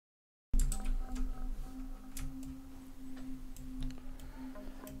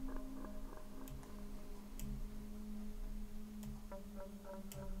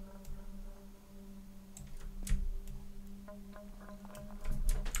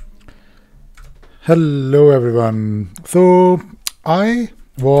Hello everyone. So I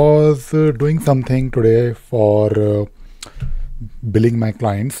was doing something today for billing my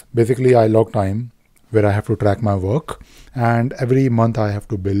clients. Basically, I log time where I have to track my work, and every month I have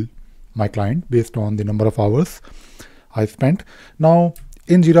to bill my client based on the number of hours I spent. Now,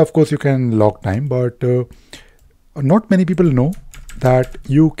 in Jira, of course, you can log time, but not many people know that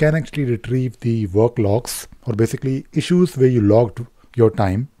you can actually retrieve the work logs, or basically issues where you logged your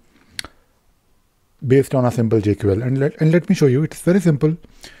time based on a simple JQL. And let me show you. It's very simple.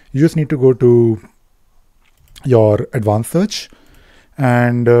 You just need to go to your advanced search,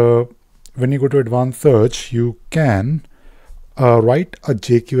 and when you go to advanced search, you can write a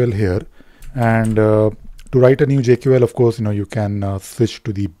JQL here. And to write a new JQL, of course, you can switch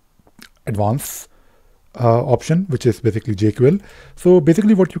to the advanced option, which is basically JQL. So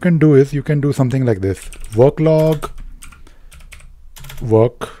basically what you can do is you can do something like this: worklog.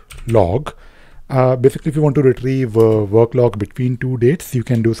 Basically, if you want to retrieve work log between two dates, you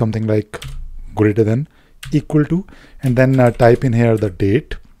can do something like greater than, equal to, and then type in here the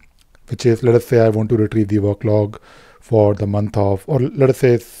date, which is, let us say I want to retrieve the work log for the month of, or let us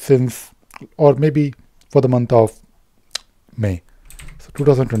say since, or maybe for the month of May. So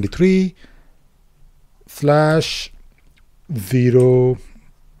 2023 slash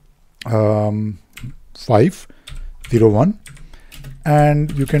 0501.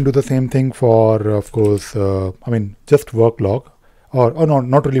 And you can do the same thing for, of course, just work log, or no,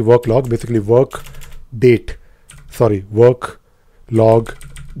 not really work log, basically work date, work log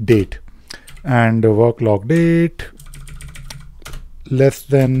date, and work log date less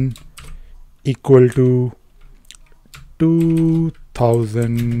than equal to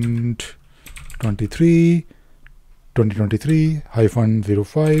 2023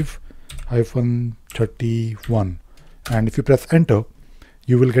 -05 -31. And if you press enter,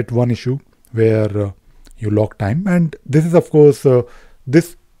 you will get one issue where you log time. And this is, of course,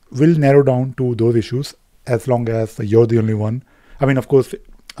 this will narrow down to those issues as long as you're the only one. I mean, of course,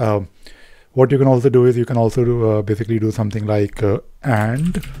 what you can also do is you can also do, basically do something like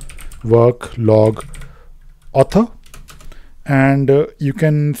and work log author. And you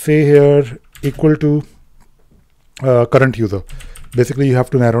can say here equal to current user. Basically, you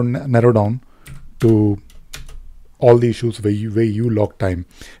have to narrow down to all the issues where you log time.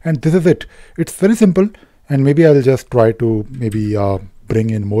 And this is it. It's very simple. And maybe I'll just try to bring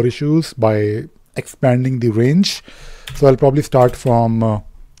in more issues by expanding the range. So I'll probably start from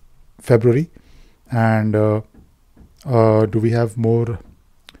February. And do we have more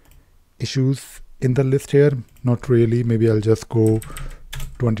issues in the list here? Not really. Maybe I'll just go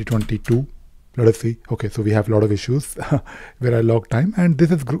 2022. Let us see. Okay, so we have a lot of issues where I log time, and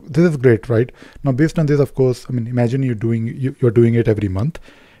this is great, right? Now, based on this, of course, imagine you're doing it every month,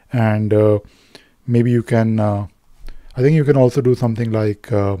 and maybe you can. I think you can also do something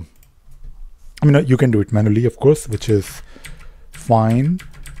like. You can do it manually, of course, which is fine,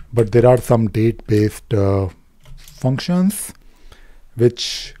 but there are some date-based functions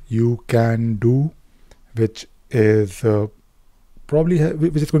which you can do, which is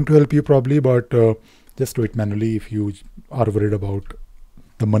which is going to help you probably, but just do it manually if you are worried about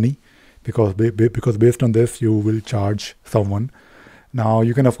the money, because based on this you will charge someone. Now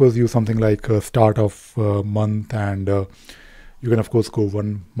you can of course use something like start of month, and you can of course go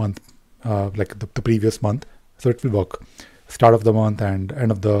 1 month like the previous month, so it will work. Start of the month and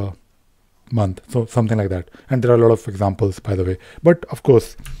end of the month, so something like that. And there are a lot of examples, by the way, but of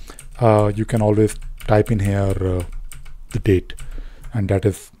course you can always type in here the date, and that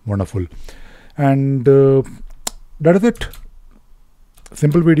is wonderful. And that is it.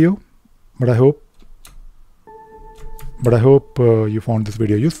 Simple video, but I hope you found this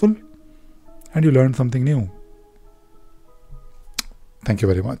video useful and you learned something new. Thank you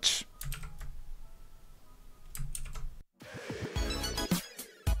very much.